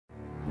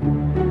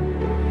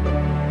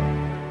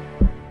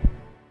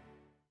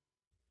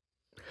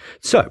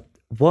So,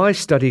 why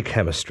study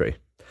chemistry?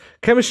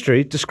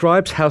 Chemistry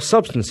describes how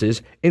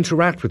substances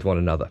interact with one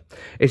another.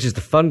 It is the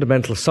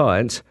fundamental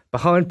science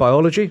behind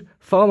biology,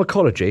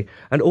 pharmacology,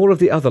 and all of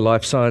the other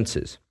life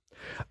sciences.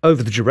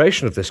 Over the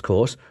duration of this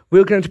course,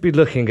 we're going to be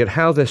looking at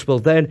how this will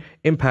then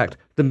impact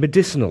the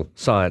medicinal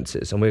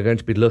sciences, and we're going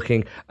to be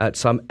looking at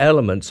some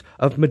elements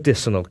of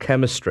medicinal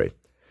chemistry.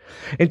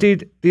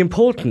 Indeed, the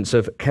importance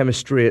of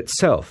chemistry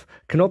itself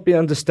cannot be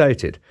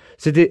understated,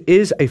 since it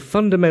is a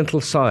fundamental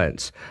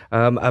science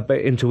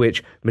into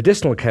which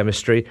medicinal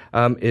chemistry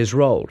is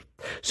rolled.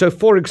 So,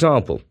 for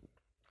example,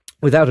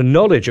 without a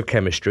knowledge of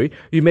chemistry,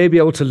 you may be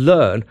able to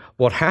learn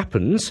what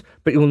happens,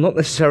 but you will not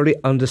necessarily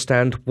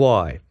understand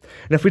why.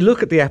 And if we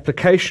look at the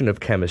application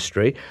of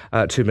chemistry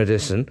to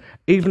medicine,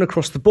 even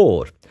across the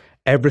board,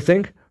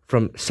 everything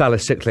from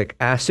salicylic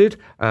acid,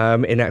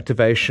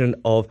 inactivation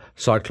of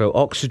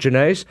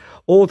cyclooxygenase,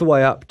 all the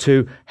way up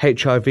to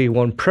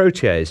HIV-1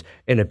 protease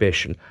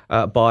inhibition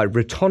by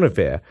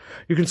ritonavir.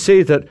 You can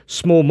see that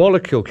small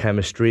molecule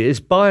chemistry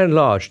is by and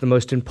large the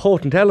most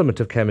important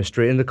element of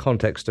chemistry in the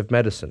context of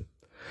medicine.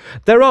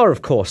 There are,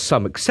 of course,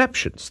 some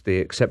exceptions, the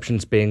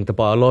exceptions being the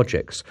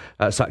biologics,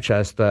 such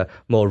as the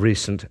more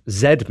recent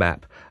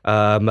ZMapp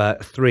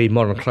 3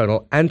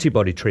 monoclonal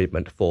antibody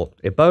treatment for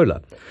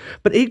Ebola.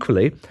 But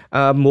equally,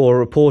 more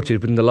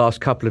reported within the last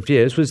couple of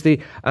years was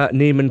the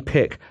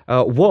Niemann-Pick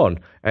 1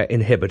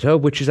 inhibitor,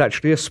 which is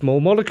actually a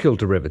small molecule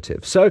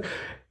derivative. So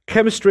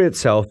chemistry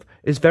itself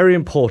is very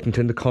important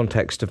in the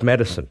context of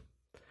medicine.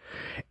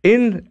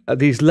 In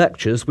these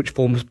lectures, which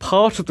forms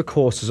part of the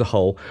course as a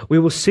whole, we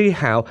will see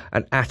how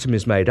an atom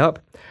is made up,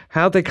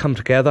 how they come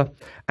together,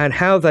 and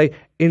how they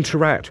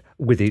interact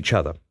with each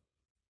other.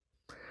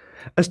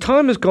 As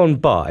time has gone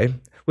by,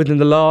 within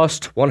the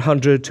last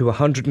 100 to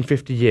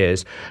 150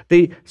 years,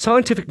 the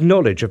scientific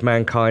knowledge of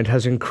mankind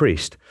has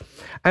increased,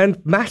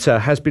 and matter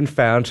has been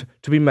found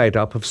to be made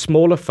up of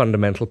smaller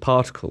fundamental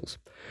particles.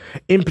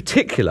 In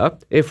particular,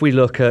 if we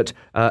look at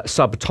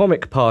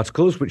subatomic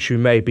particles, which you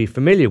may be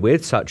familiar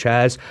with, such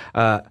as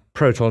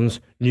protons,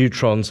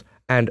 neutrons,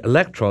 and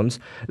electrons,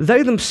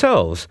 they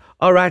themselves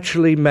are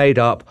actually made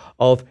up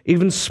of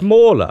even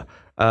smaller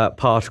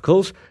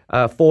particles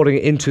falling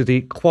into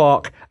the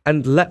quark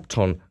and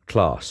lepton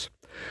class.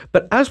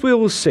 But as we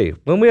will see,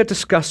 when we are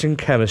discussing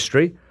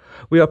chemistry,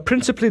 we are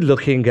principally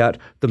looking at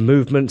the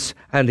movements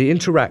and the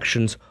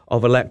interactions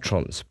of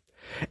electrons.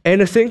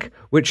 Anything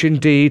which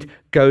indeed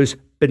goes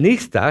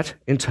beneath that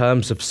in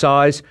terms of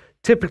size,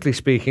 typically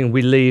speaking,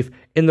 we leave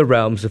in the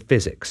realms of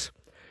physics.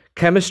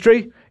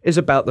 Chemistry is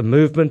about the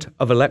movement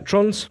of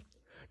electrons.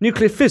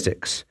 Nuclear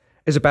physics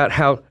is about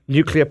how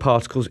nuclear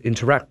particles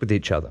interact with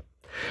each other.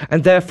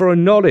 And therefore, a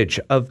knowledge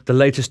of the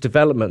latest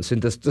developments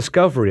in the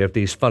discovery of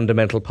these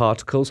fundamental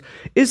particles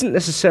isn't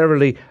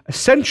necessarily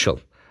essential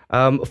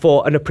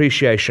for an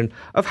appreciation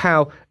of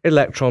how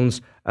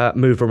electrons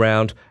move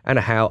around and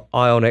how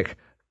ionic,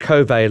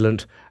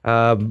 covalent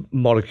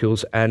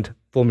molecules and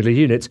formula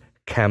units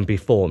can be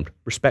formed,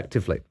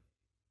 respectively.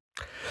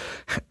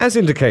 As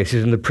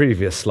indicated in the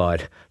previous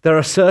slide, there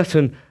are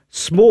certain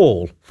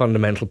small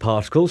fundamental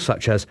particles,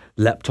 such as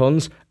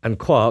leptons and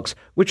quarks,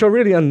 which are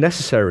really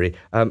unnecessary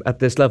at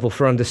this level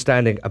for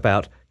understanding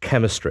about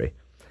chemistry.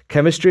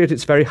 Chemistry at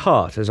its very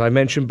heart, as I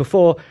mentioned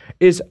before,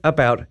 is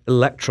about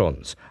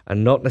electrons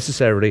and not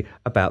necessarily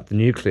about the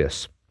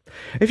nucleus.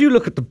 If you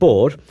look at the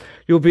board,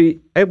 you'll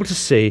be able to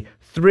see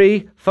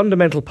three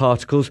fundamental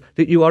particles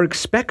that you are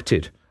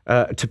expected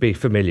to be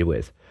familiar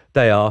with.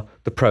 They are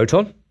the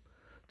proton,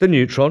 the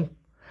neutron,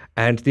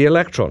 and the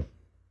electron.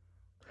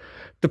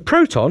 The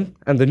proton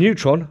and the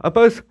neutron are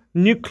both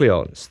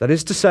nucleons. That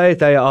is to say,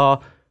 they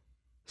are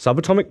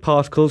subatomic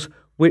particles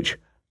which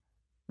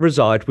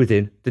reside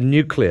within the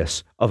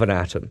nucleus of an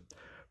atom.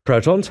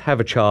 Protons have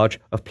a charge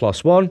of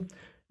 +1,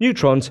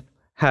 neutrons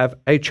have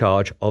a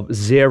charge of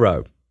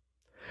 0.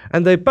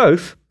 And they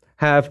both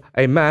have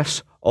a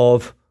mass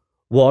of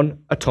 1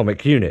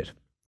 atomic unit.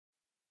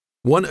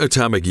 1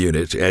 atomic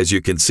unit, as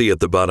you can see at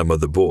the bottom of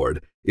the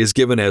board, is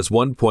given as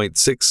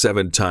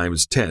 1.67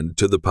 times 10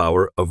 to the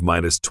power of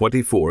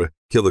 -24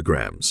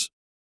 kilograms.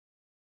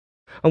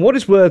 And what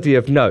is worthy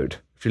of note,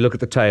 if you look at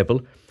the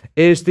table,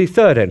 is the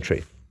third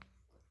entry,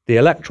 the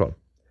electron.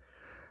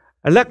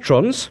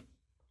 Electrons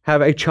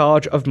have a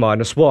charge of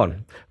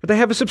 -1, but they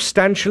have a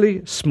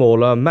substantially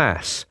smaller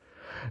mass.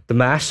 The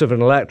mass of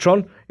an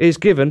electron is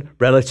given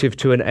relative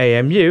to an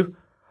AMU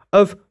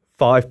of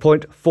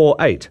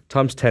 5.48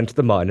 times 10 to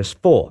the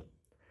 -4.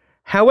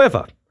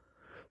 However,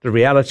 the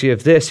reality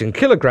of this in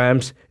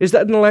kilograms is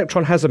that an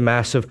electron has a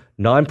mass of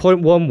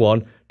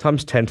 9.11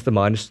 times 10 to the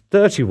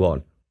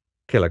 -31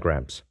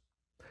 kilograms.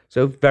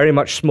 So very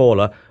much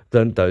smaller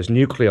than those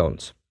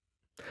nucleons.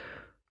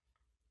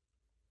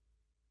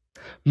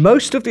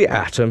 Most of the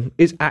atom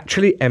is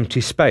actually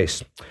empty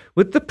space,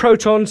 with the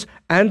protons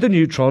and the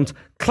neutrons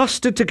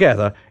clustered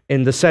together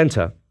in the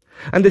center.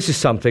 And this is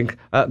something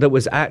that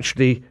was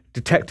actually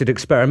detected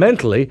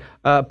experimentally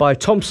by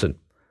Thomson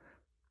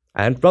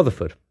and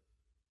Rutherford.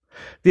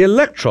 The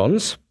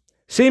electrons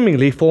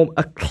seemingly form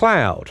a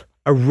cloud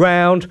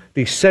around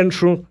the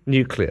central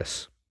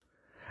nucleus.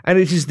 And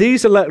it is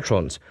these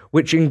electrons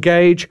which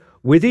engage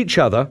with each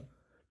other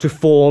to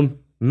form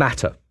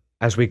matter,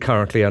 as we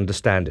currently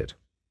understand it,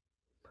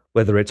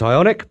 whether it's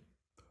ionic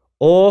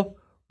or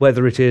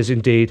whether it is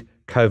indeed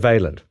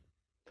covalent.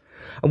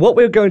 And what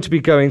we're going to be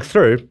going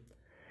through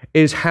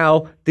is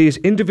how these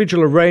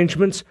individual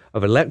arrangements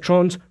of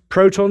electrons,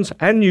 protons,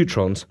 and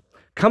neutrons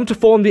come to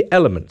form the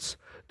elements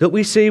that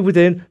we see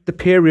within the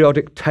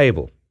periodic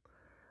table,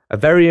 a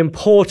very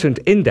important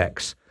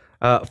index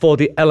for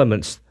the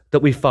elements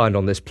that we find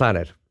on this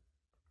planet.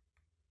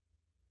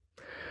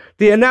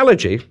 The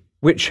analogy,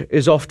 which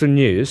is often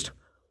used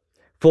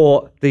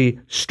for the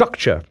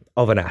structure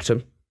of an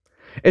atom,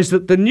 is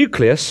that the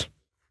nucleus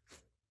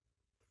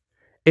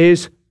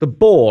is the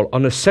ball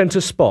on the center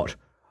spot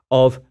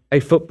of a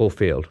football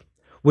field,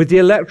 with the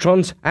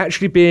electrons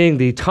actually being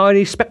the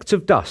tiny specks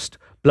of dust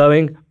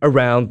blowing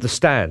around the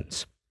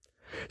stands.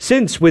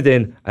 Since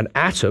within an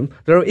atom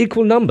there are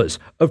equal numbers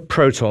of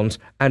protons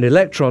and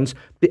electrons,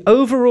 the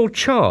overall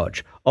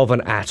charge of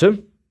an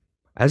atom,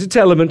 as its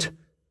element,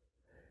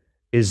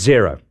 is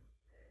zero.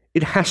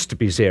 It has to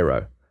be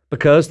zero,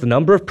 because the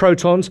number of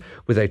protons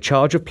with a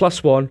charge of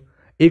 +1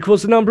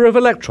 equals the number of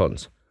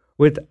electrons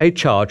with a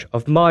charge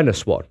of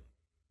 -1.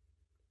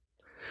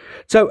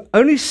 So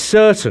only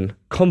certain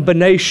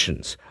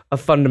combinations of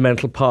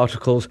fundamental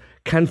particles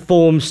can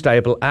form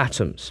stable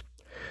atoms.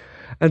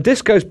 And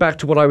this goes back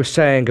to what I was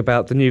saying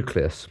about the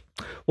nucleus.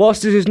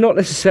 Whilst it is not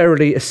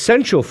necessarily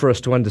essential for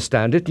us to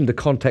understand it in the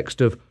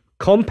context of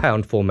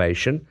compound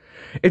formation,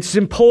 it is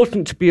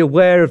important to be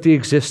aware of the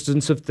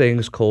existence of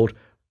things called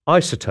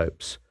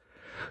isotopes.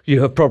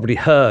 You have probably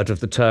heard of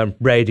the term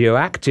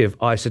radioactive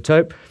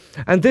isotope,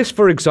 and this,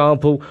 for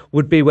example,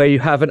 would be where you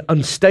have an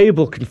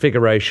unstable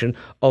configuration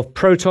of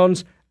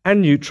protons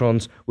and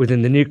neutrons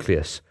within the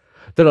nucleus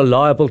that are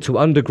liable to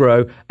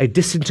undergo a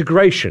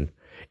disintegration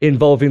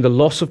involving the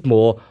loss of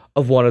more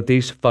of one of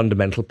these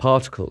fundamental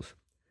particles.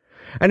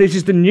 And it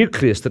is the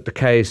nucleus that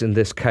decays in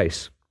this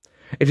case.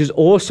 It is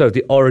also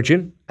the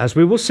origin, as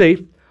we will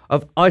see,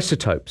 of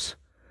isotopes.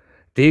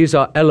 These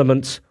are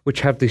elements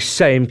which have the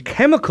same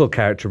chemical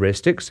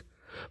characteristics,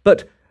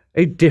 but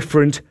a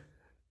different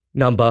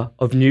number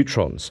of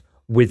neutrons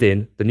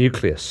within the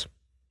nucleus.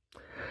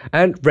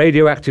 And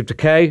radioactive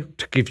decay,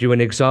 to give you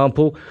an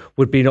example,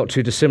 would be not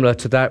too dissimilar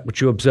to that which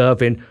you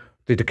observe in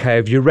the decay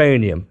of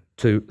uranium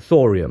to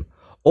thorium,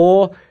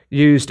 or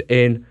used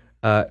in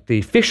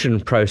the fission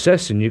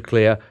process, in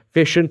nuclear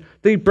fission,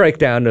 the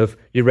breakdown of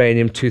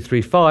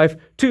uranium-235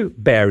 to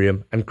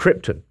barium and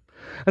krypton.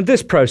 And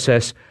this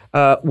process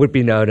would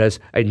be known as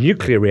a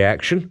nuclear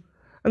reaction,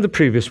 and the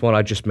previous one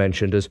I just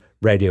mentioned as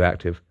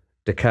radioactive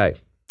decay.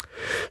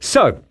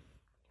 So,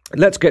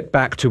 let's get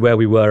back to where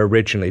we were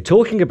originally,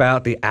 talking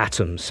about the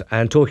atoms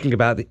and talking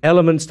about the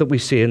elements that we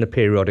see in the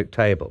periodic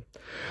table.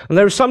 And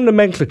there is some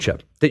nomenclature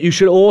that you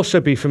should also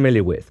be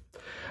familiar with,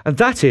 and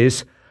that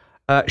is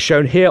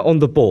shown here on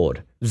the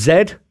board: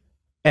 Z,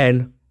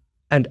 N,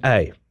 and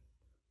A.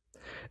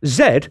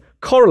 Z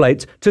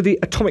correlates to the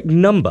atomic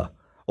number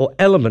or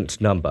element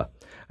number,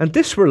 and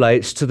this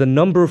relates to the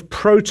number of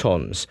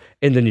protons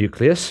in the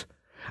nucleus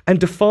and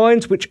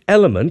defines which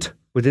element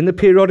within the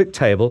periodic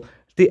table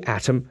the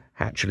atom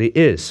actually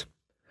is.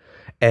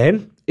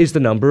 N is the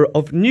number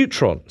of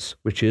neutrons,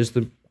 which is,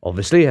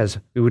 obviously, as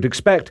we would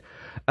expect,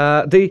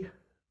 the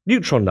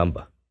neutron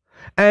number.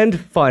 And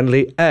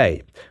finally,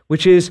 A,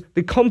 which is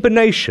the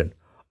combination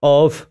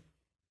of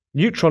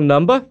neutron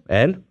number,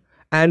 N,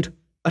 and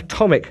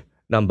atomic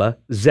number,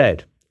 Z.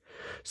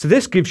 So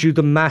this gives you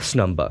the mass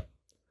number.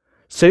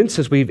 Since,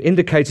 as we've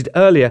indicated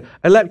earlier,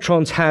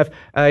 electrons have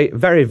a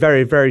very,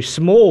 very, very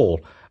small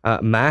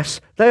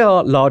mass, they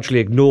are largely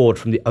ignored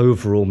from the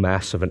overall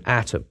mass of an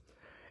atom.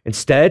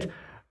 Instead,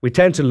 we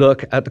tend to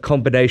look at the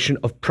combination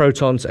of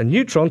protons and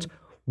neutrons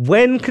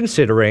when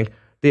considering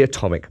the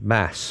atomic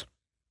mass.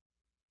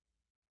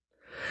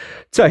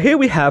 So here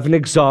we have an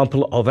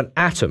example of an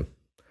atom.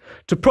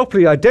 To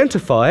properly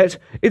identify it,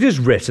 it is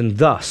written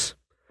thus.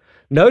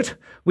 Note,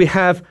 we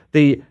have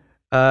the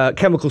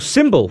chemical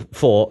symbol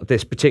for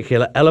this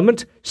particular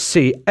element,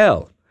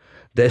 Cl.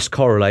 This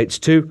correlates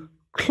to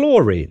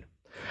chlorine.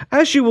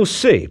 As you will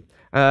see,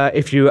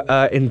 if you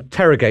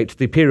interrogate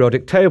the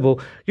periodic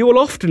table, you will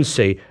often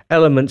see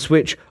elements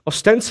which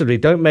ostensibly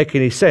don't make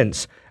any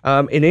sense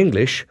in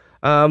English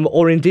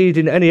or indeed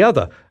in any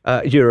other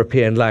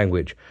European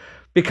language,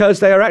 because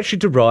they are actually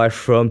derived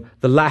from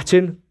the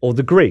Latin or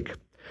the Greek.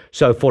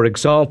 So, for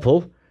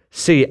example,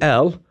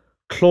 Cl,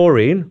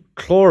 chlorine,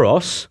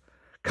 chloros,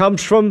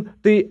 comes from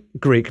the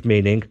Greek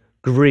meaning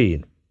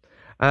green.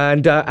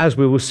 And as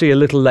we will see a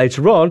little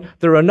later on,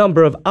 there are a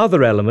number of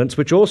other elements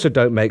which also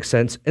don't make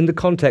sense in the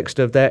context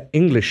of their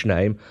English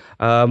name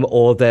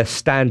or their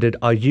standard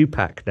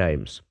IUPAC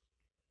names.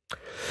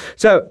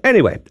 So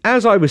anyway,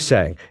 as I was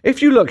saying,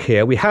 if you look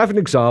here, we have an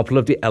example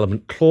of the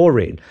element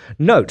chlorine.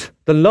 Note,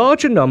 the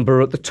larger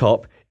number at the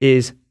top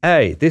is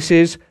A. This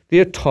is the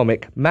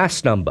atomic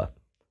mass number.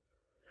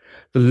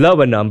 The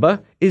lower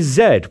number is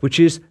Z, which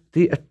is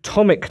the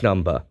atomic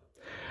number.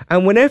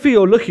 And whenever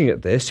you're looking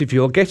at this, if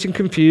you're getting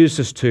confused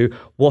as to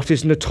what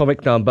is an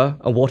atomic number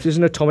and what is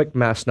an atomic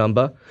mass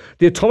number,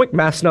 the atomic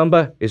mass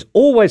number is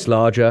always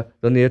larger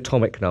than the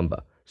atomic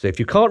number. So if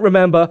you can't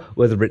remember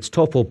whether it's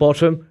top or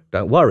bottom,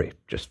 don't worry.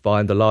 Just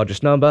find the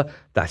largest number,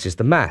 that is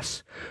the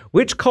mass,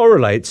 which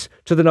correlates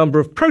to the number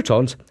of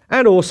protons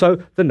and also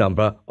the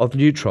number of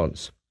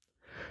neutrons.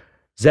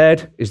 Z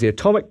is the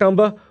atomic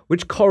number,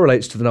 which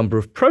correlates to the number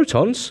of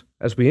protons,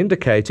 as we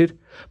indicated,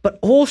 but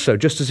also,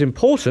 just as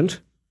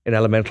important, in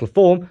elemental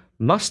form,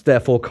 must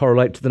therefore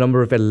correlate to the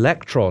number of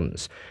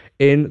electrons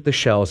in the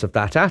shells of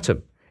that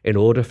atom, in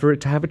order for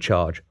it to have a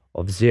charge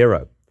of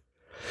 0.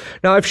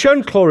 Now, I've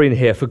shown chlorine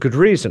here for good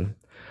reason,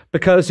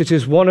 because it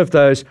is one of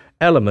those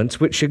elements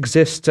which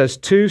exists as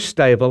two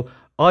stable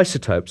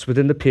isotopes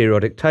within the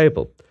periodic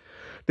table.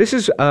 This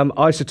is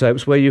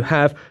isotopes where you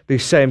have the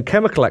same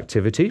chemical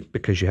activity,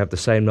 because you have the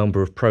same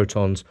number of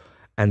protons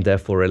and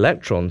therefore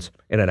electrons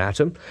in an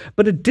atom,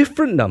 but a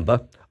different number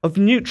of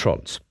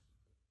neutrons.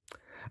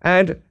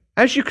 And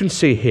as you can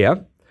see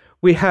here,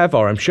 we have,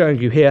 or I'm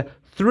showing you here,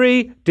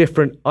 3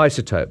 different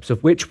isotopes,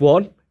 of which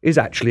one is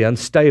actually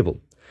unstable.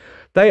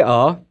 They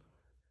are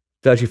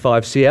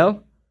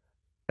 35Cl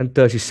and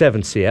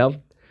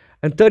 37Cl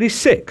and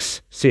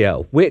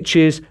 36Cl, which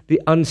is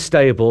the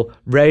unstable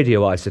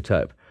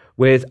radioisotope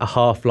with a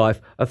half-life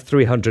of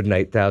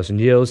 308,000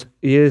 years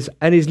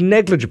and is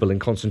negligible in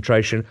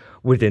concentration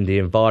within the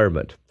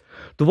environment.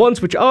 The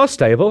ones which are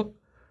stable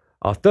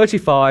are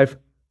 35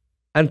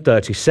 and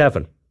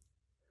 37.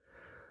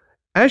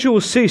 As you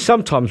will see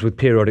sometimes with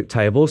periodic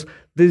tables,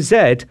 the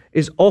Z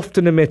is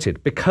often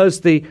omitted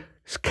because the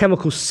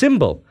chemical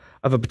symbol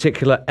of a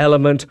particular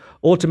element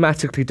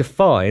automatically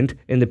defined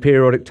in the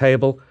periodic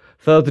table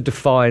further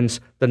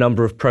defines the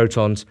number of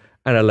protons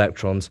and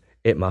electrons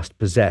it must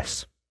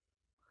possess.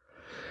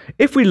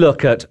 If we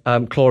look at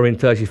chlorine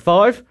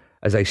 35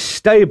 as a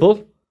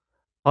stable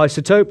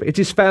isotope, it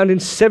is found in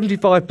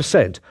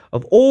 75%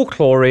 of all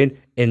chlorine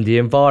in the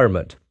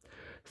environment.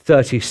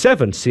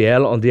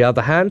 37Cl, on the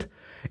other hand,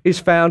 is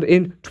found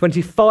in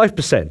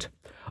 25%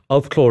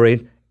 of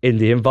chlorine in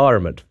the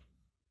environment.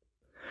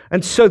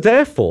 And so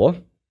therefore,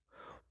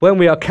 when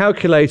we are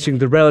calculating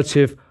the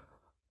relative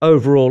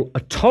overall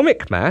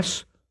atomic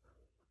mass,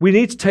 we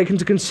need to take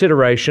into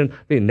consideration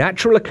the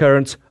natural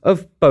occurrence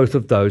of both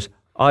of those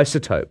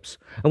isotopes.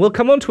 And we'll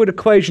come on to an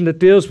equation that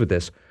deals with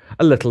this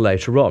a little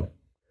later on.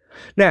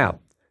 Now,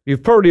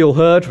 you've probably all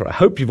heard, or I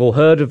hope you've all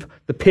heard, of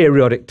the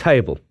periodic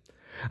table.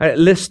 And it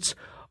lists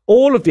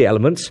all of the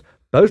elements,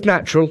 both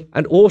natural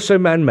and also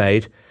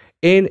man-made,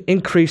 in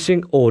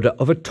increasing order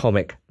of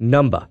atomic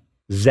number,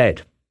 Z,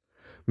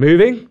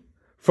 moving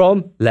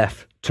from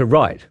left to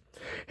right.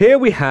 Here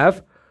we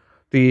have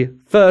the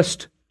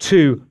first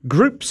 2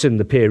 groups in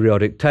the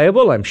periodic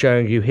table. I'm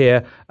showing you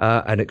here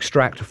an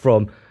extract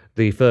from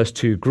the first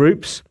 2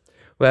 groups,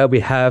 where we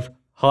have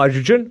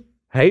hydrogen,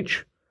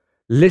 H,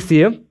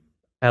 lithium,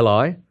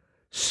 Li,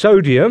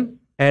 sodium,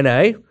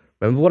 Na.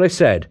 Remember what I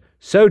said,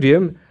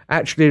 sodium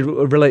actually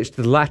relates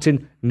to the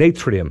Latin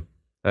natrium,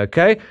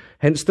 okay?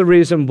 Hence the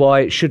reason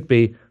why it should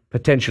be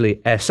potentially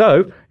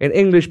SO in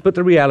English, but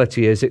the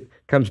reality is it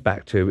comes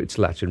back to its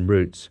Latin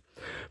roots.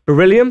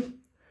 Beryllium,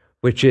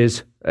 which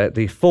is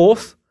the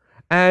 4th,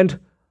 and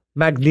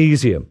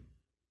magnesium,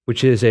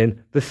 which is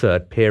in the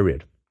 3rd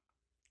period.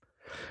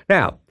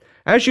 Now,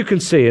 as you can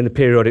see in the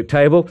periodic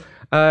table,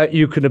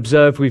 you can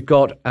observe we've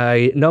got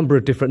a number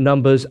of different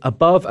numbers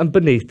above and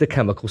beneath the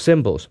chemical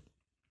symbols.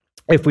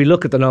 If we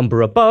look at the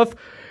number above,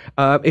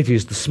 it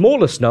is the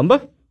smallest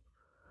number,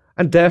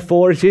 and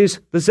therefore it is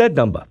the Z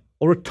number,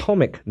 or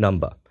atomic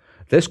number.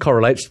 This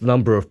correlates to the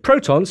number of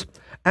protons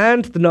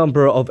and the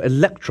number of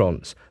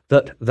electrons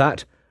that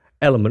that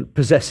element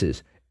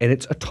possesses in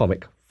its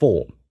atomic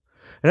form.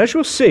 And as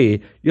you'll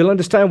see, you'll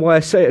understand why I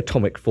say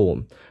atomic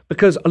form,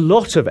 because a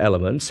lot of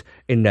elements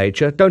in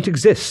nature don't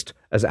exist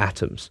as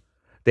atoms.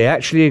 They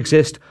actually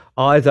exist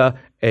either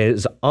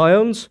as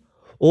ions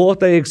or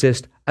they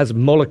exist as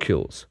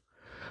molecules.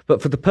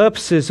 But for the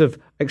purposes of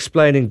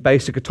explaining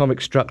basic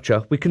atomic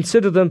structure, we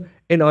consider them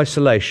in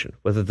isolation,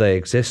 whether they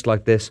exist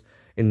like this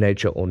in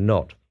nature or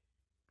not.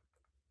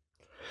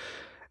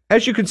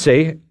 As you can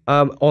see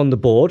on the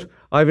board,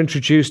 I've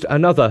introduced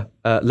another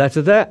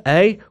letter there,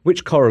 A,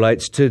 which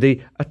correlates to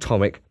the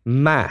atomic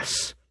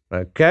mass.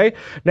 Okay?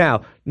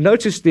 Now,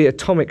 notice the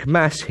atomic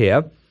mass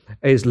here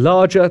is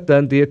larger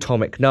than the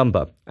atomic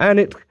number, and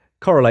it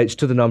correlates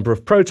to the number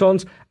of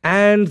protons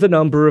and the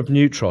number of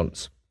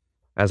neutrons,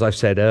 as I've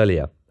said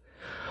earlier.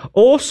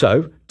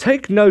 Also,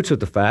 take note of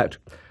the fact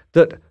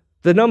that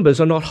the numbers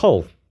are not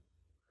whole.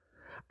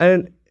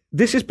 And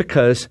this is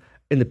because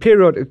in the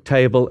periodic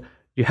table,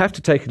 you have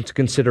to take into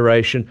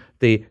consideration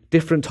the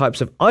different types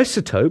of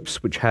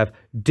isotopes, which have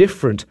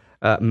different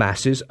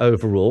masses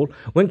overall,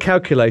 when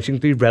calculating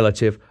the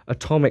relative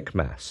atomic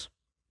mass.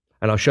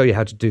 And I'll show you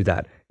how to do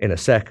that in a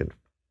second.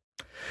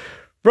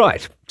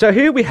 Right, so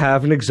here we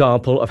have an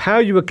example of how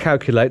you would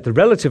calculate the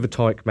relative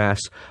atomic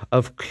mass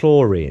of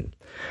chlorine.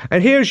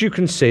 And here, as you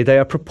can see, they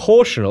are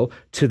proportional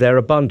to their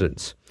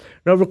abundance.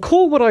 Now,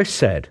 recall what I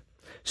said.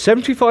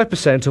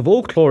 75% of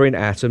all chlorine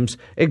atoms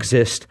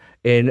exist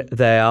in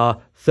their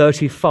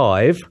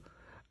 35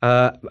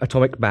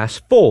 atomic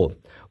mass form,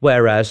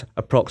 whereas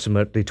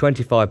approximately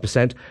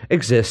 25%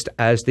 exist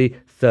as the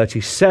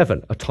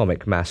 37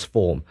 atomic mass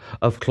form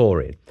of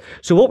chlorine.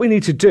 So what we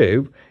need to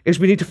do is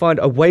we need to find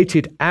a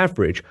weighted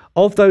average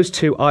of those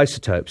two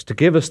isotopes to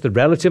give us the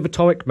relative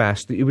atomic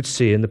mass that you would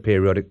see in the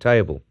periodic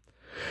table.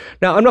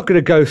 Now, I'm not going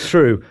to go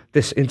through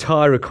this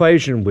entire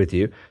equation with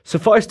you.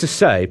 Suffice to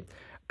say,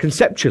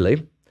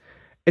 conceptually,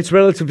 it's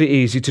relatively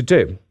easy to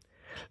do.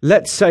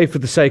 Let's say, for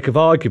the sake of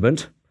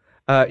argument,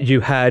 you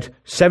had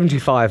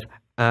 75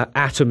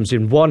 atoms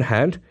in one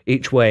hand,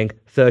 each weighing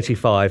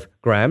 35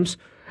 grams,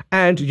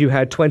 and you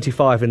had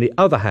 25 in the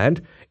other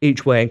hand,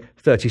 each weighing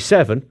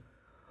 37.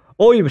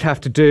 All you would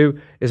have to do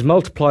is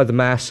multiply the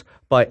mass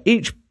by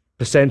each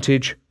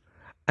percentage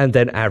and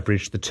then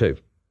average the two.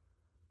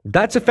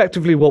 That's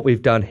effectively what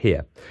we've done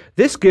here.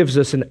 This gives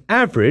us an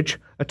average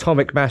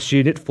atomic mass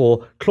unit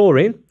for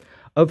chlorine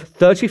of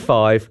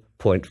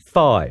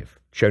 35.5.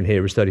 Shown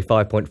here is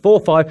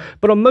 35.45,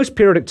 but on most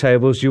periodic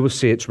tables you will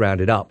see it's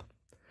rounded up.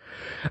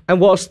 And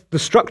whilst the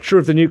structure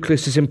of the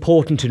nucleus is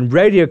important in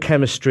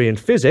radiochemistry and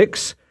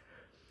physics,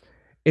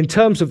 in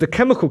terms of the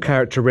chemical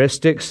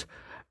characteristics,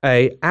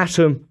 an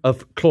atom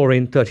of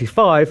chlorine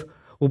 35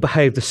 will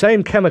behave the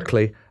same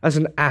chemically as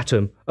an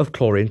atom of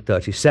chlorine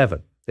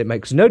 37. It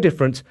makes no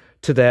difference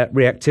to their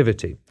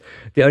reactivity.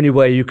 The only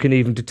way you can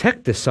even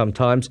detect this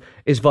sometimes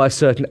is via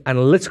certain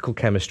analytical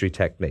chemistry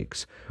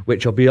techniques,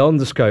 which are beyond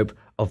the scope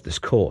of this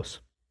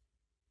course.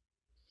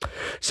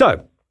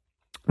 So,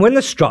 when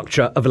the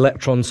structure of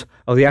electrons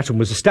of the atom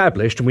was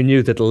established, and we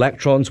knew that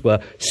electrons were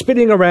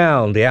spinning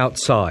around the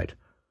outside,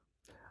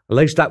 at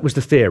least that was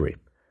the theory.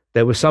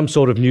 There was some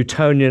sort of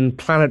Newtonian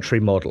planetary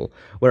model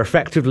where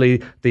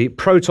effectively the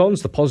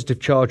protons, the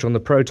positive charge on the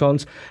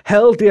protons,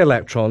 held the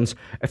electrons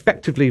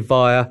effectively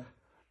via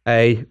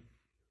a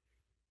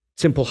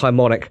simple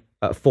harmonic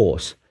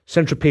force,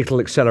 centripetal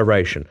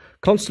acceleration,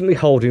 constantly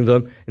holding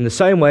them in the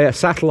same way a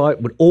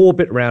satellite would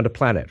orbit around a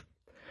planet.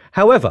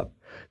 However,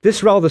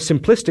 this rather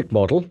simplistic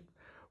model,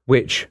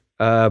 which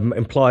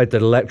implied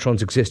that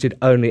electrons existed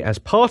only as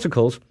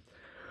particles,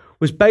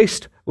 was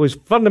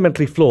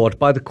fundamentally flawed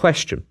by the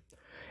question: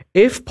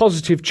 if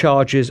positive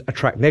charges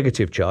attract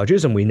negative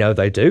charges, and we know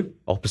they do,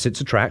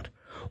 opposites attract,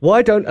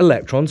 why don't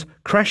electrons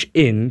crash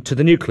into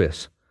the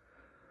nucleus?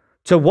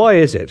 So why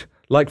is it,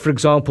 like for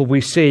example,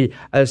 we see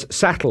as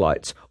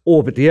satellites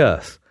orbit the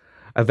Earth,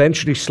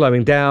 eventually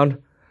slowing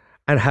down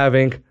and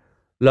having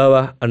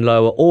lower and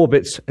lower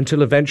orbits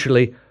until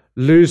eventually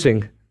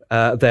losing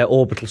their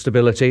orbital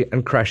stability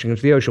and crashing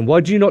into the ocean? Why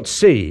do you not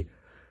see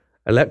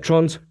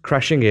electrons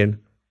crashing in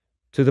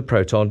to the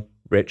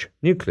proton-rich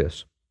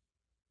nucleus?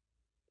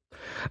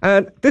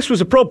 And this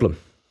was a problem.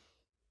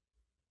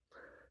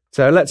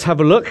 So let's have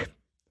a look.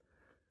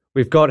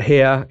 We've got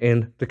here,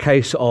 in the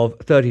case of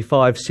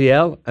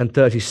 35Cl and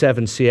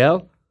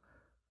 37Cl,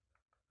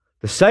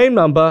 the same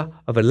number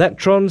of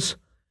electrons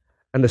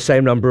and the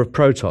same number of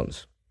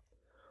protons.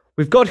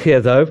 We've got here,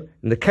 though,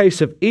 in the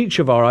case of each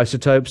of our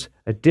isotopes,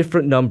 a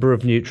different number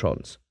of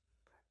neutrons: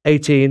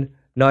 18,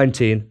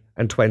 19,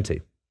 and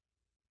 20.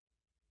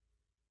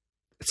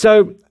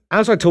 So,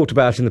 as I talked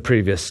about in the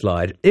previous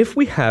slide, if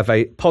we have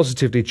a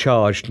positively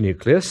charged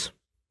nucleus,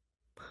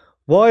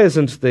 why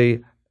isn't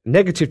the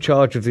negative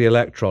charge of the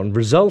electron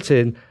result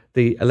in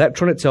the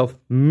electron itself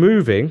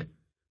moving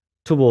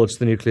towards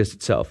the nucleus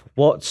itself?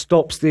 What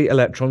stops the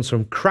electrons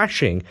from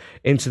crashing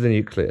into the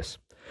nucleus?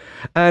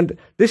 And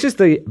this is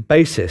the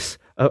basis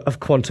of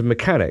quantum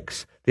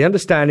mechanics, the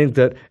understanding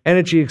that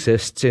energy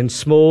exists in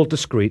small,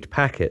 discrete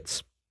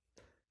packets.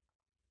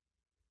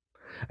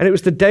 And it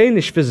was the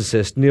Danish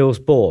physicist Niels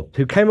Bohr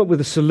who came up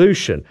with a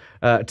solution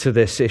to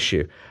this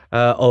issue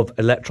of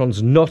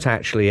electrons not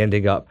actually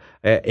ending up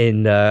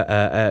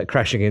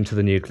crashing into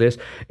the nucleus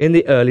in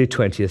the early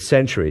 20th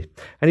century.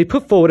 And he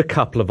put forward a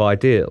couple of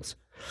ideals.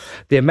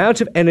 The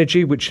amount of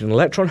energy which an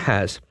electron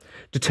has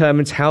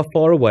determines how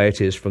far away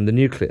it is from the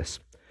nucleus.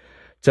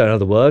 So in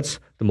other words,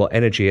 the more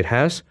energy it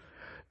has,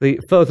 the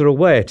further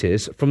away it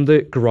is from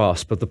the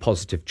grasp of the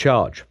positive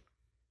charge.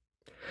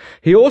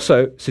 He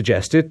also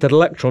suggested that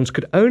electrons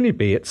could only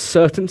be at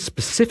certain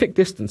specific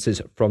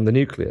distances from the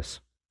nucleus.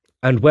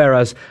 And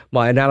whereas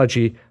my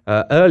analogy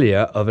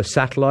earlier of a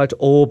satellite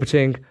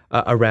orbiting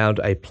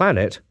around a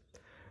planet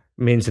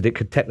means that it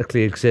could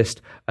technically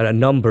exist at a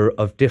number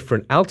of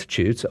different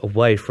altitudes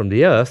away from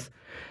the Earth,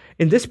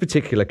 in this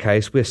particular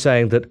case, we're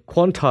saying that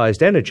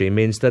quantized energy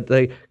means that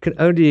they can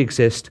only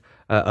exist,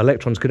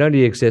 electrons can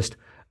only exist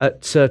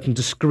at certain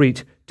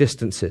discrete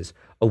distances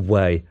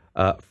away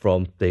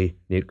from the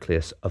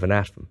nucleus of an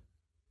atom.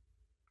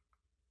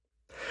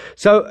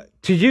 So,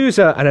 to use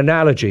an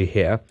analogy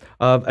here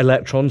of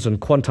electrons and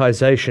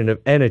quantization of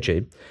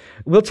energy,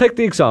 we'll take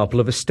the example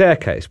of a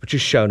staircase, which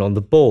is shown on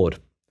the board.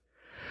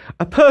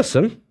 A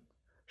person,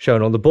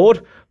 shown on the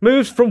board,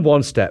 moves from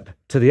one step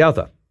to the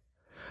other,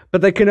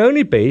 but they can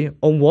only be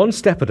on one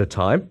step at a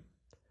time,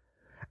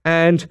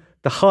 and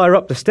the higher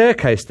up the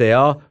staircase they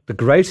are, the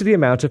greater the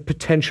amount of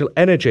potential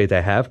energy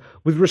they have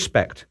with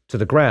respect to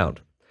the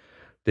ground.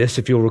 This,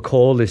 if you'll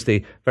recall, is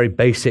the very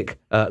basic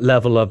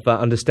level of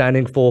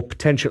understanding for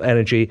potential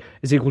energy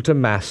is equal to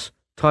mass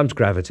times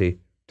gravity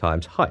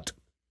times height.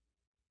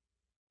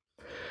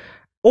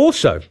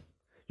 Also,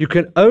 you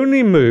can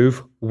only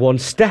move one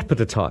step at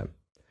a time.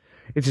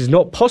 It is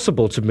not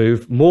possible to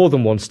move more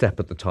than one step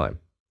at a time.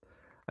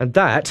 And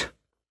that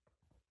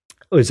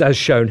is, as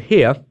shown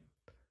here,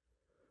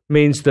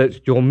 means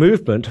that your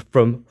movement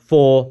from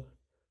 4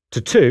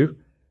 to 2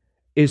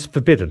 is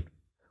forbidden,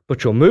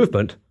 but your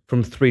movement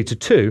from 3 to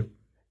 2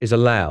 is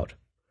allowed.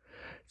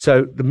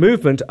 So the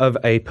movement of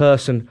a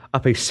person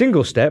up a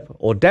single step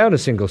or down a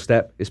single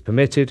step is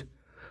permitted,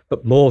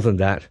 but more than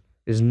that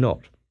is not.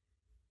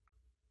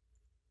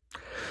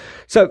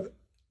 So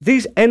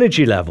these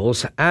energy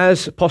levels,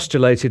 as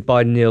postulated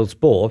by Niels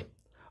Bohr,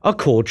 are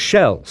called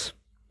shells.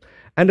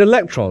 And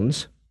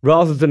electrons,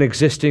 rather than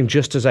existing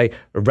just as a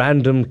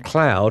random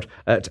cloud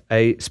at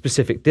a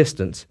specific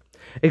distance,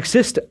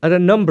 exist at a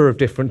number of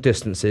different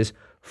distances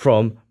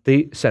from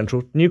the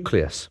central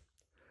nucleus.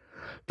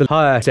 The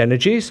highest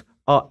energies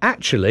are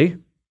actually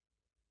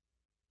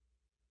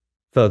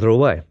further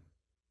away.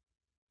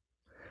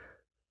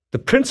 The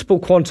principal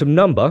quantum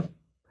number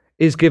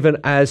is given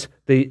as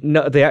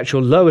the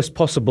actual lowest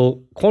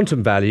possible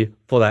quantum value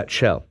for that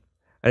shell,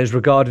 and is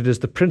regarded as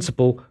the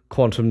principal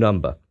quantum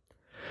number.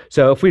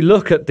 So if we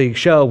look at the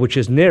shell which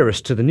is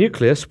nearest to the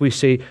nucleus, we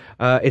see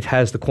it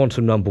has the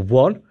quantum number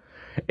 1.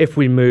 If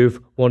we move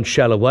one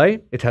shell away,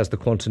 it has the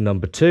quantum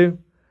number 2,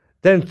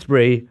 then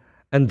 3,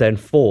 and then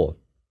 4.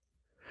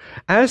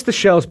 As the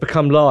shells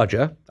become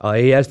larger,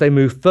 i.e. as they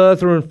move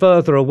further and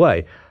further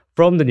away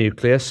from the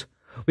nucleus,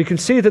 we can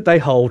see that they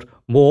hold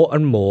more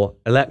and more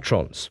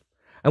electrons.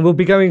 And we'll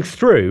be going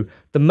through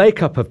the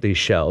makeup of these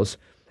shells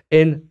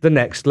in the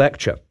next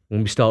lecture,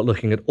 when we start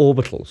looking at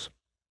orbitals.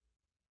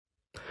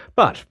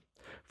 But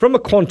from a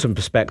quantum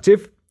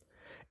perspective,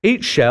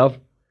 each shell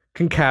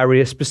can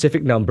carry a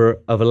specific number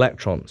of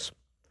electrons.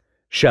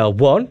 Shell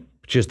 1,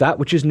 which is that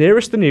which is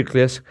nearest the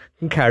nucleus,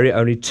 can carry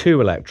only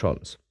 2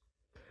 electrons.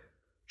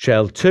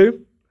 Shell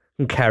 2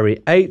 can carry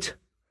 8,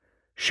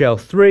 shell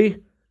 3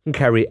 can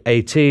carry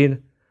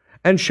 18,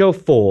 and shell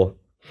 4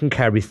 can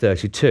carry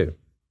 32.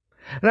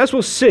 And as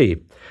we'll see,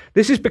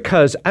 this is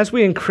because as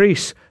we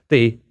increase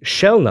the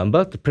shell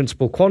number, the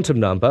principal quantum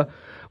number,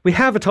 we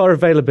have at our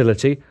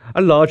availability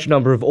a large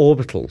number of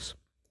orbitals.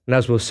 And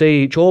as we'll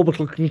see, each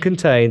orbital can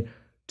contain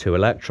 2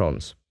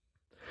 electrons.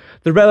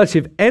 The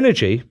relative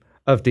energy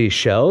of these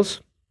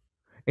shells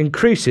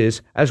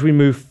increases as we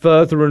move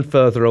further and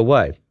further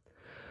away.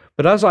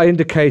 But as I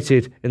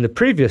indicated in the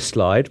previous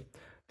slide,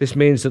 this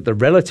means that the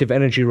relative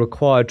energy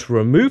required to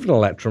remove an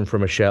electron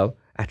from a shell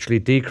actually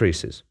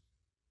decreases.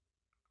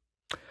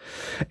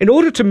 In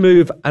order to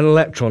move an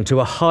electron to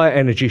a higher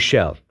energy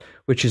shell,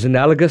 which is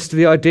analogous to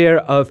the idea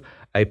of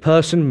a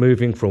person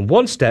moving from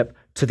one step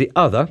to the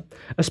other,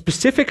 a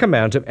specific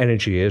amount of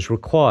energy is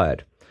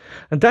required.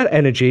 And that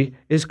energy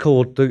is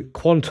called the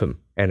quantum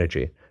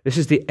energy. This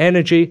is the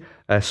energy,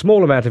 a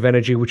small amount of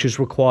energy, which is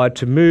required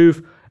to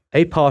move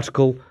a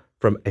particle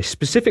from a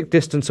specific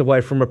distance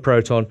away from a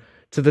proton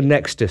to the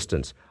next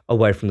distance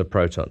away from the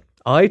proton,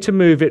 i.e. to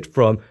move it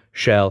from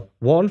shell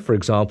 1, for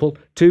example,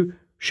 to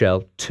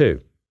shell 2.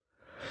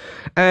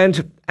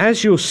 And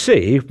as you'll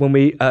see when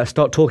we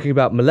start talking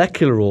about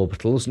molecular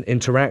orbitals and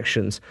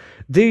interactions,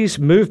 these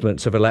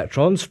movements of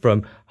electrons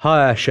from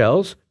higher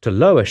shells to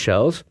lower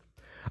shells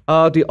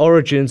are the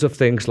origins of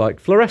things like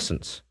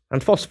fluorescence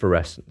and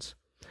phosphorescence.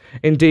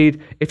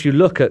 Indeed, if you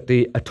look at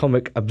the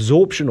atomic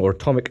absorption or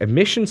atomic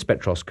emission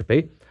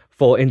spectroscopy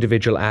for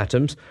individual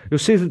atoms, you'll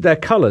see that their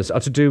colors are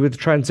to do with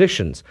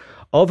transitions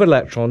of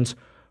electrons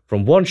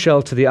from one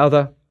shell to the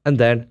other and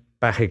then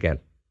back again.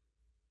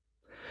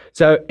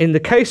 So in the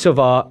case of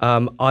our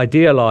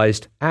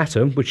idealized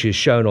atom, which is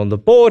shown on the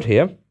board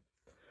here,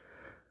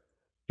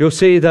 you'll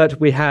see that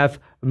we have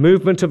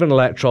movement of an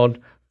electron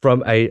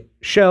from a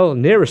shell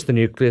nearest the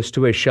nucleus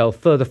to a shell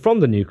further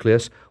from the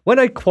nucleus when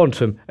a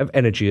quantum of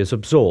energy is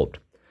absorbed.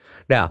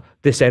 Now,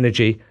 this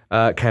energy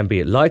can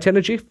be light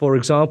energy, for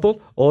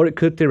example, or it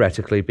could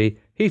theoretically be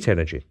heat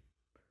energy.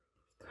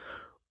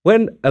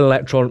 When an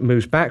electron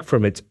moves back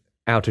from its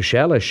outer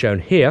shell, as shown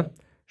here,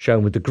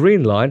 shown with the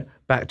green line,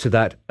 back to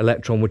that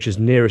electron which is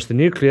nearest the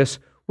nucleus,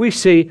 we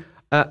see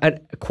a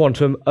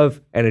quantum of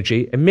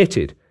energy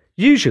emitted,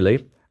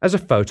 usually as a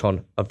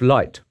photon of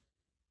light.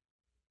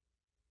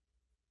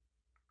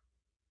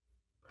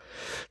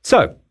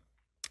 So,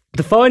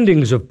 the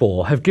findings of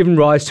Bohr have given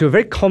rise to a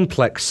very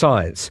complex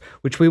science,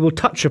 which we will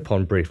touch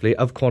upon briefly,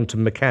 of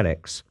quantum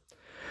mechanics.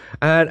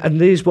 And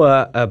these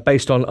were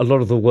based on a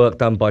lot of the work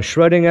done by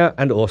Schrödinger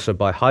and also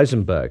by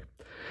Heisenberg.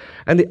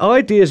 And the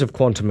ideas of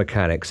quantum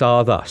mechanics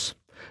are thus: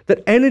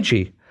 that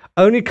energy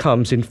only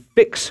comes in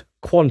fixed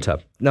quanta.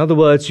 In other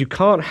words, you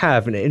can't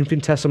have an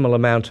infinitesimal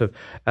amount of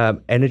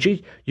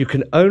energy. You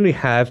can only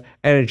have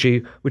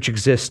energy which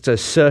exists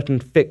as certain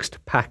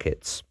fixed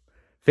packets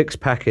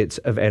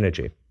of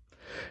energy.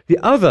 The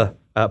other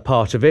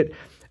part of it,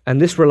 and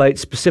this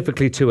relates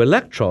specifically to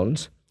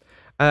electrons,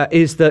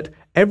 is that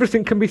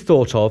everything can be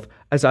thought of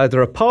as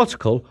either a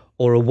particle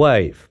or a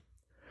wave.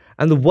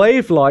 And the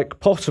wave-like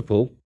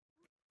properties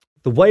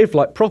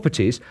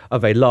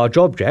of a large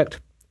object,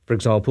 for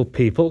example,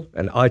 people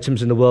and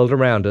items in the world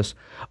around us,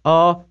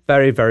 are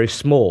very, very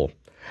small.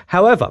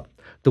 However,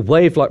 the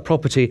wave-like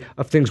property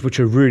of things which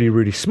are really,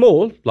 really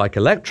small, like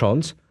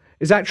electrons,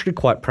 is actually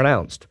quite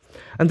pronounced.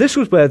 And this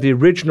was where the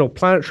original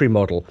planetary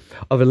model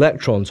of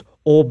electrons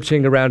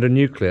orbiting around a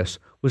nucleus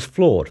was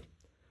flawed,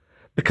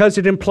 because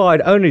it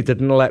implied only that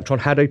an electron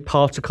had a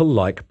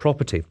particle-like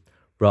property,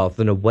 rather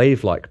than a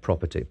wave-like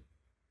property.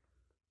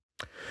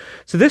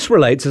 So this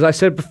relates, as I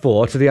said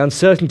before, to the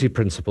uncertainty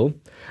principle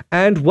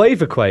and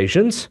wave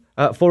equations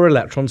for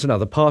electrons and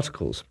other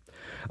particles.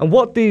 And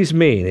what these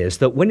mean is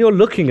that when you're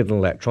looking at an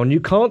electron, you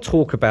can't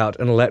talk about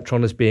an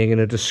electron as being in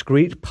a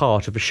discrete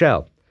part of a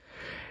shell.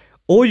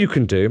 All you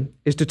can do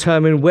is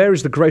determine where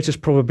is the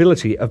greatest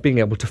probability of being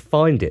able to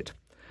find it.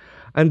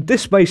 And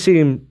this may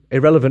seem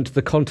irrelevant to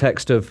the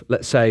context of,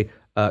 let's say,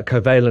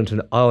 covalent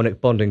and ionic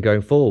bonding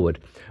going forward,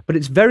 but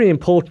it's very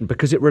important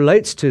because it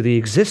relates to the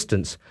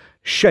existence,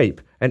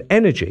 shape, and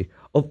energy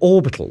of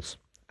orbitals,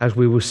 as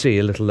we will see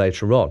a little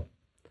later on.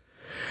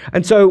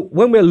 And so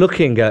when we're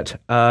looking at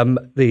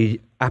the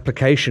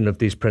application of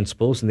these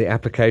principles and the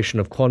application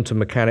of quantum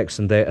mechanics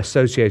and their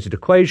associated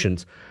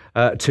equations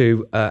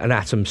to an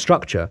atom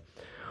structure,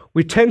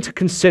 we tend to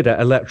consider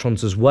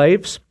electrons as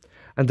waves,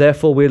 and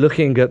therefore we're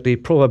looking at the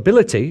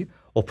probability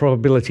or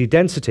probability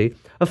density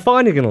of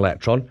finding an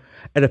electron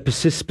at a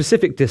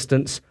specific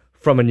distance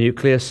from a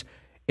nucleus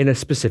in a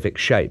specific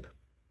shape.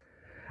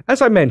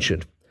 As I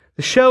mentioned,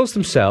 the shells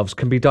themselves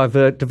can be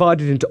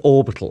divided into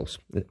orbitals,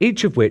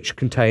 each of which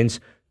contains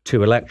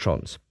 2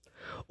 electrons.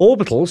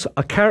 Orbitals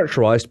are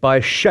characterized by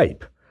a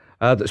shape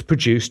that's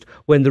produced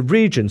when the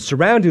region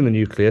surrounding the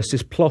nucleus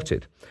is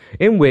plotted,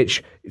 in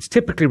which it's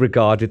typically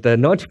regarded that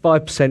a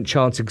 95%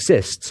 chance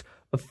exists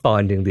of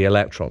finding the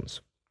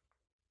electrons.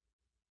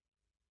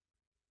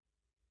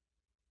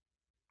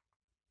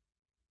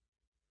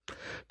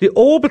 The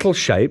orbital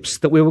shapes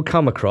that we will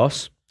come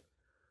across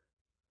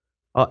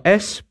are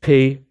S,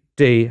 P,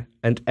 D,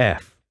 and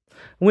F.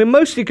 And we're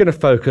mostly going to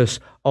focus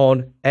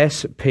on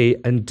S, P,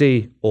 and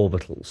D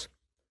orbitals.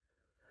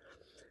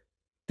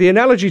 The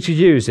analogy to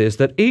use is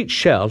that each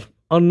shell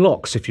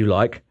unlocks, if you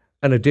like,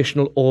 an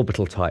additional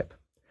orbital type.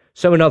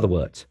 So in other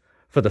words,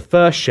 for the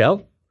first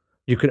shell,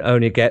 you can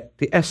only get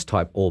the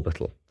S-type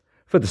orbital.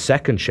 For the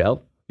second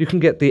shell, you can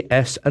get the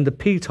S and the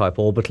P-type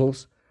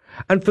orbitals.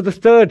 And for the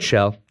third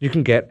shell, you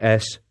can get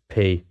S,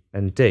 P,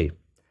 and D.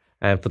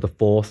 And for the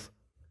fourth,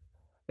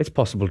 it's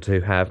possible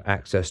to have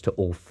access to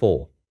all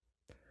 4.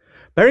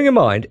 Bearing in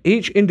mind,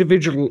 each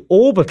individual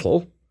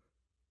orbital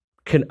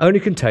can only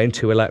contain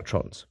 2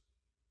 electrons.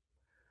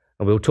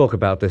 And we'll talk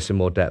about this in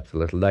more depth a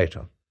little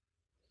later.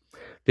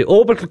 The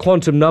orbital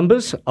quantum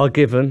numbers are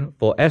given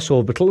for s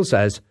orbitals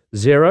as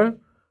 0,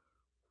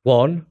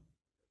 1,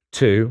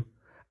 2,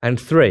 and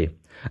 3.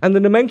 And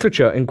the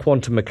nomenclature in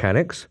quantum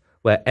mechanics,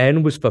 where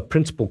n was for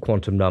principal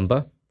quantum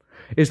number,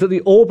 is that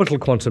the orbital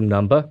quantum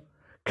number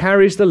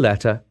carries the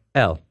letter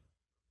L.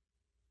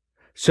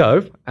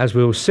 So, as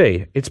we will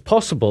see, it's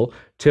possible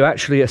to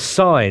actually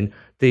assign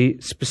the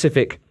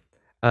specific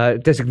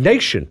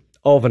designation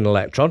of an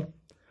electron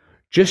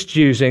just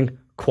using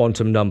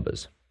quantum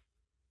numbers.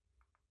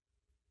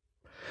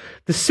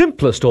 The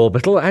simplest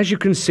orbital, as you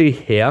can see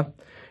here,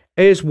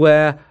 is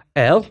where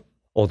L,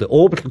 or the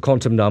orbital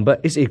quantum number,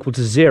 is equal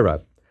to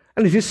 0,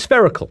 and it is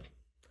spherical.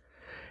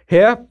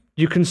 Here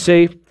you can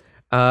see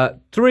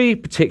 3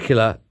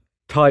 particular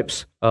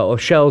types or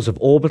shells of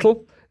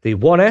orbital, the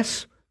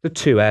 1s, the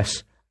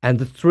 2s, and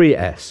the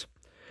 3s.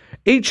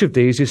 Each of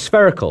these is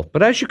spherical,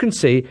 but as you can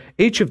see,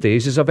 each of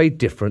these is of a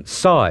different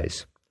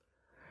size.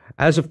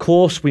 As, of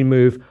course, we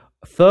move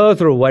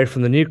further away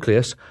from the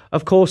nucleus,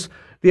 of course,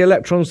 the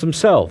electrons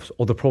themselves,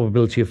 or the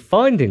probability of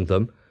finding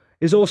them,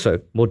 is also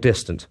more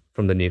distant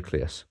from the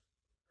nucleus.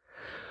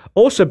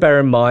 Also bear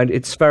in mind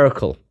it's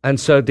spherical, and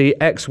so the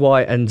X,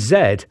 Y, and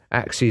Z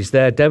axes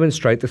there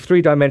demonstrate the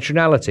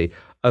 3-dimensionality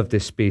of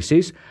this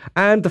species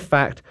and the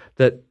fact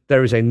that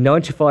there is a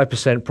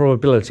 95%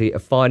 probability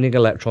of finding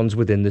electrons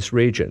within this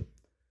region.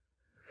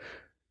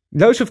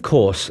 Note, of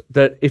course,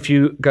 that if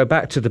you go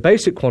back to the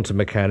basic quantum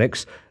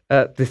mechanics,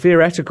 the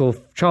theoretical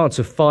chance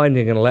of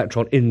finding an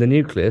electron in the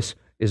nucleus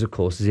is, of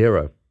course,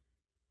 0.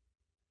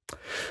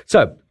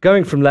 So,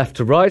 going from left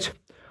to right,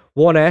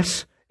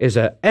 1s is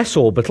a s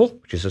orbital,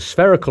 which is a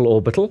spherical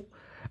orbital,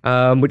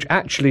 which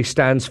actually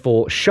stands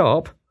for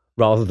sharp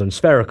rather than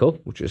spherical,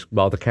 which is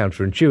rather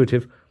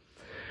counterintuitive.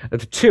 The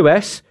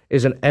 2s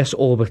is an s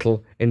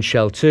orbital in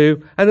shell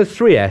 2, and the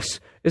 3s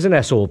is an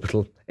s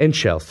orbital in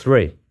shell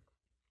 3.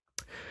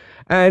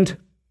 And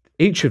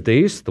each of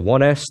these, the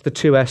 1s, the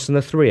 2s, and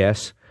the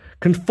 3s,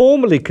 can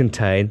formally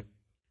contain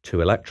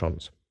 2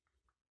 electrons.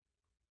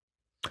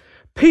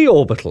 P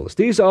orbitals,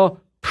 these are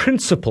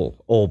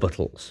principal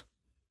orbitals.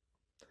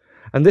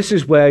 And this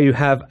is where you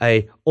have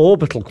an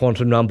orbital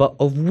quantum number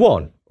of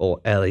 1, or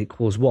L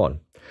equals 1,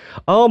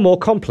 are more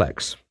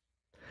complex.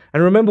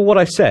 And remember what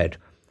I said,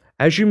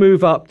 as you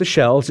move up the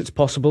shells, it's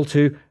possible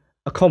to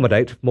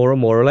accommodate more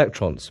and more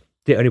electrons.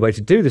 The only way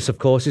to do this, of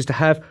course, is to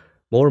have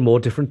more and more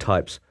different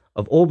types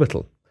of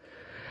orbital.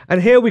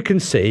 And here we can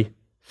see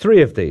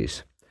 3 of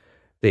these,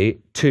 the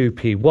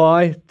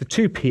 2py, the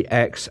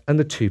 2px, and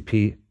the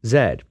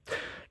 2pz.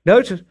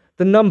 Note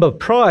the number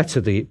prior to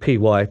the py,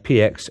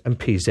 px, and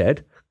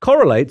pz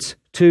correlates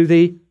to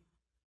the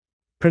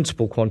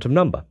principal quantum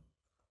number,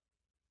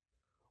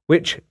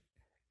 which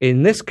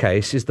in this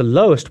case is the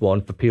lowest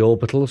one for p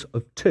orbitals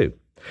of 2.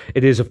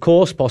 It is, of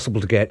course,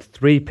 possible to get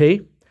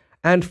 3p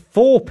and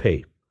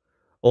 4p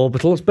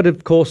orbitals, but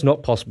of course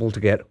not possible to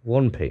get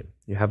 1p.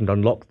 You haven't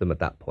unlocked them at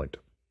that point.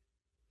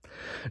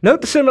 Note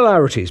the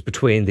similarities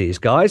between these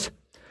guys.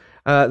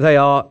 They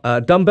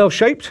are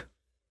dumbbell-shaped,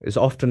 is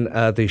often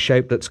the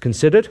shape that's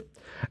considered,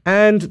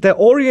 and their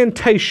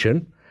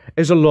orientation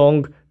is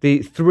along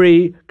the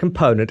 3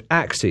 component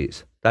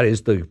axes. That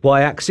is the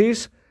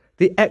y-axis,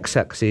 the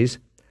x-axis,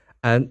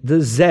 and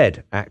the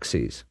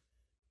z-axis,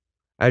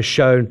 as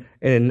shown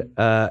in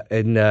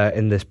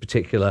this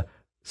particular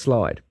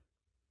slide.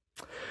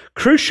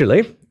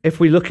 Crucially, if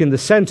we look in the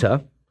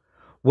center,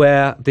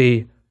 where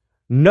the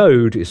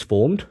node is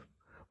formed,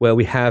 where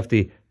we have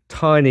the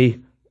tiny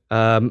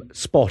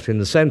spot in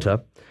the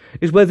center,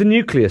 is where the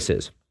nucleus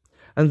is.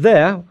 And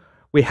there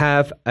we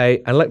have an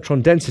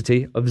electron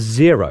density of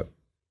 0.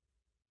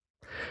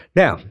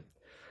 Now,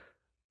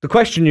 the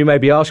question you may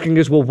be asking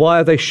is, well, why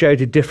are they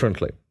shaded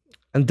differently?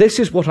 And this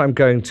is what I'm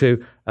going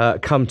to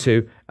come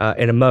to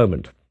in a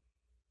moment.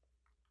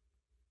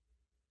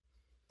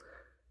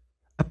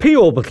 A p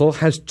orbital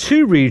has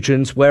 2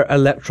 regions where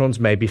electrons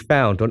may be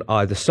found on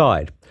either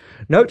side.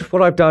 Note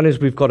what I've done is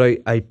we've got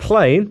a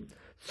plane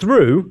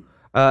through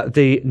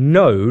the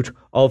node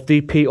of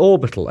the p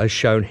orbital, as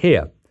shown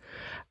here.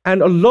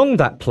 And along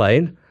that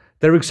plane,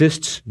 there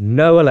exists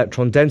no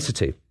electron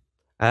density,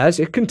 as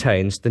it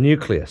contains the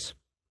nucleus.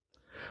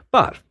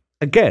 But,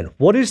 again,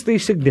 what is the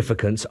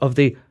significance of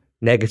the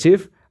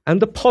negative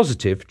and the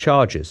positive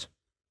charges?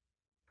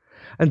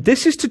 And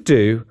this is to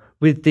do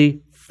with the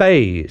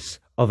phase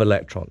of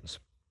electrons.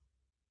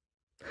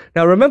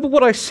 Now, remember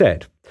what I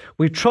said.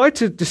 We tried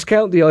to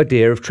discount the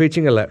idea of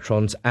treating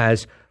electrons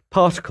as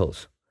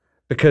particles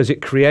because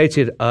it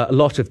created a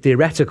lot of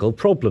theoretical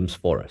problems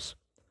for us.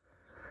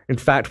 In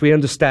fact, we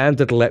understand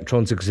that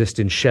electrons exist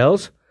in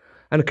shells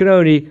and can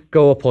only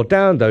go up or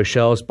down those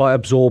shells by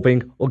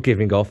absorbing or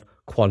giving off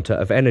quanta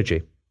of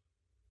energy.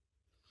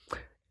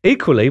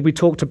 Equally, we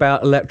talked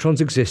about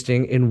electrons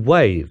existing in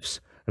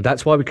waves, and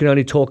that's why we can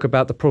only talk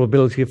about the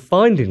probability of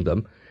finding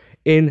them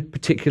in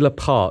particular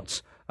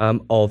parts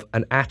of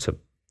an atom.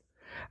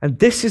 And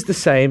this is the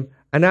same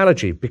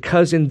analogy,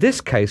 because in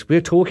this case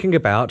we're talking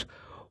about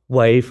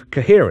wave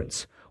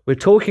coherence. We're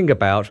talking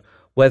about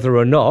whether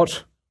or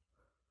not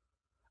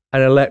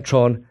an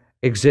electron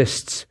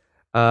exists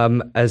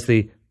as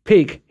the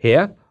peak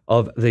here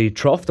of the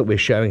trough that we're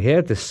showing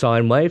here, this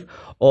sine wave,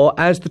 or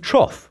as the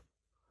trough.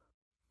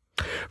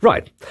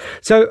 Right,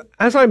 so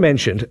as I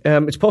mentioned,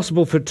 it's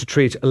possible to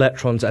treat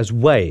electrons as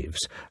waves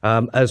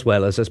as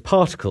well as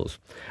particles.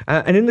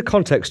 And in the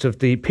context of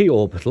the p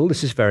orbital,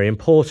 this is very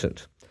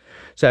important.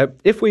 So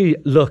if we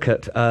look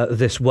at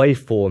this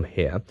waveform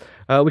here,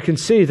 we can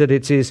see that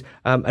it is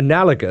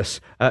analogous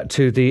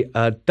to the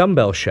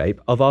dumbbell shape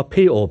of our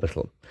p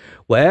orbital,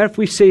 where if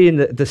we see in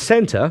the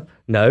center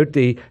node,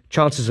 the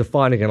chances of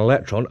finding an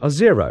electron are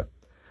 0.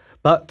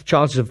 But the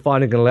chances of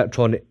finding an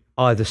electron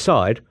either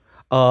side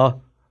are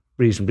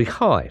reasonably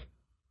high.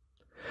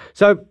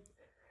 So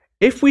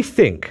if we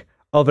think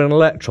of an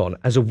electron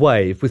as a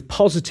wave with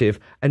positive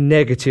and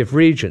negative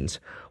regions,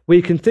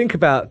 we can think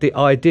about the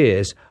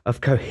ideas of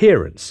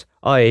coherence,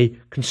 i.e.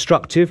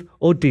 constructive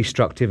or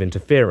destructive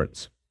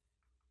interference.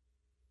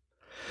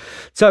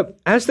 So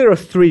as there are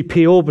 3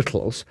 p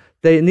orbitals,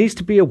 there needs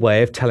to be a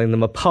way of telling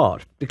them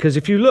apart, because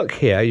if you look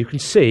here, you can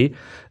see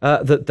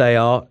that they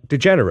are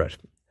degenerate.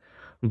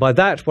 And by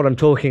that, what I'm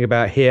talking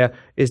about here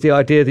is the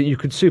idea that you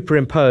could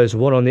superimpose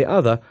one on the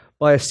other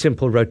by a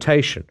simple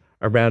rotation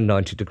around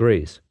 90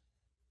 degrees.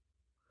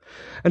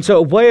 And so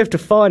a way of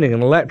defining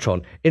an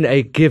electron in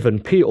a given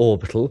p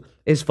orbital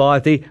is via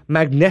the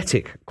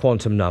magnetic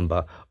quantum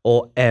number,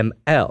 or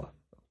ML.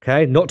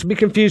 Okay, not to be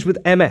confused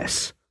with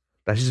MS.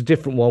 That is a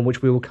different one,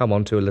 which we will come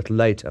on to a little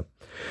later.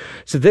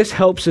 So this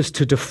helps us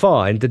to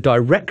define the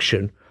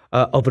direction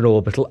of an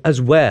orbital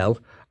as well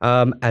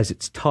as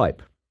its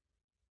type.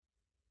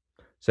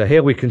 So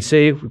here we can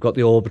see we've got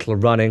the orbital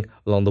running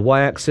along the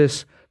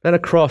y-axis, then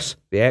across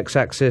the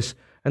x-axis,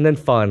 and then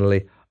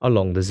finally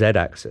along the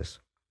z-axis.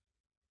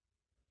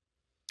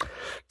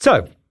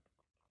 So,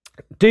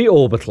 d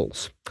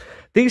orbitals.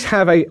 These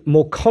have a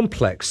more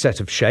complex set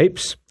of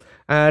shapes,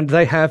 and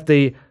they have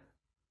the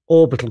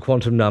orbital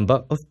quantum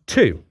number of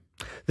 2.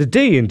 The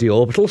d in d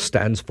orbital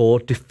stands for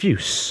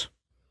diffuse,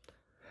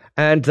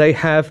 and they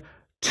have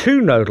 2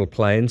 nodal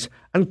planes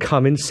and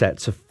come in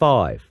sets of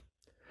 5.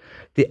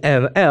 The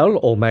ML,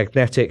 or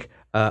magnetic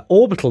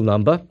orbital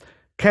number,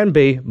 can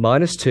be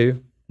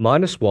 -2,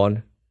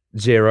 -1,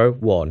 0,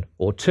 1,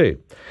 or 2.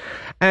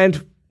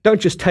 And don't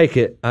just take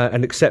it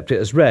and accept it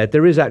as read.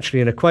 There is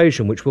actually an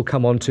equation which we'll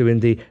come on to in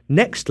the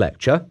next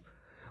lecture,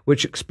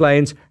 which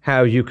explains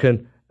how you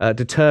can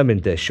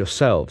determine this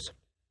yourselves.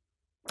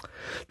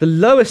 The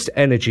lowest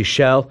energy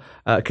shell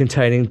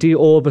containing d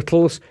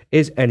orbitals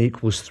is n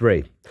equals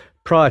 3.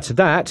 Prior to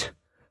that,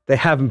 they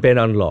haven't been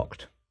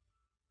unlocked.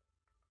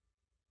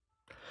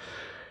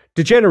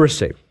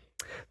 Degeneracy.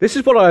 This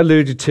is what I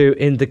alluded to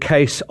in the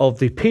case of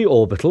the p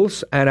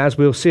orbitals, and as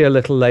we'll see a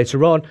little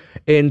later on,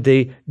 in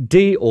the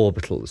d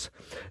orbitals.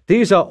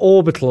 These are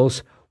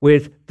orbitals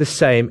with the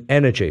same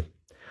energy.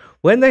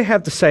 When they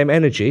have the same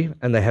energy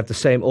and they have the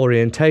same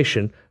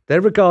orientation,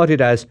 they're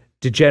regarded as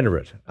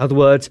degenerate. In other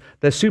words,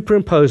 they're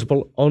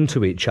superimposable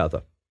onto each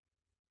other.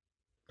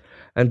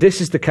 And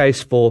this is the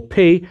case for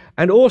p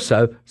and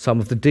also some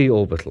of the d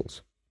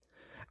orbitals.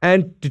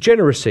 And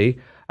degeneracy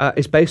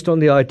is based on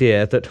the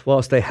idea that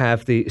whilst they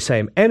have the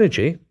same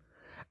energy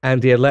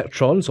and the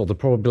electrons, or the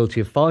probability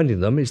of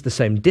finding them, is the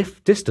same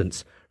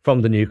distance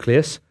from the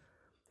nucleus,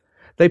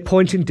 they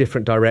point in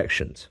different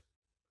directions.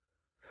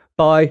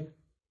 By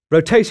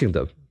rotating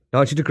them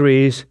 90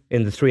 degrees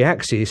in the three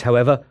axes,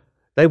 however,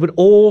 they would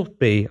all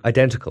be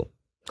identical.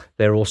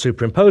 They're all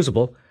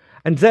superimposable,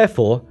 and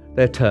therefore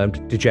they're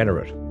termed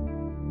degenerate.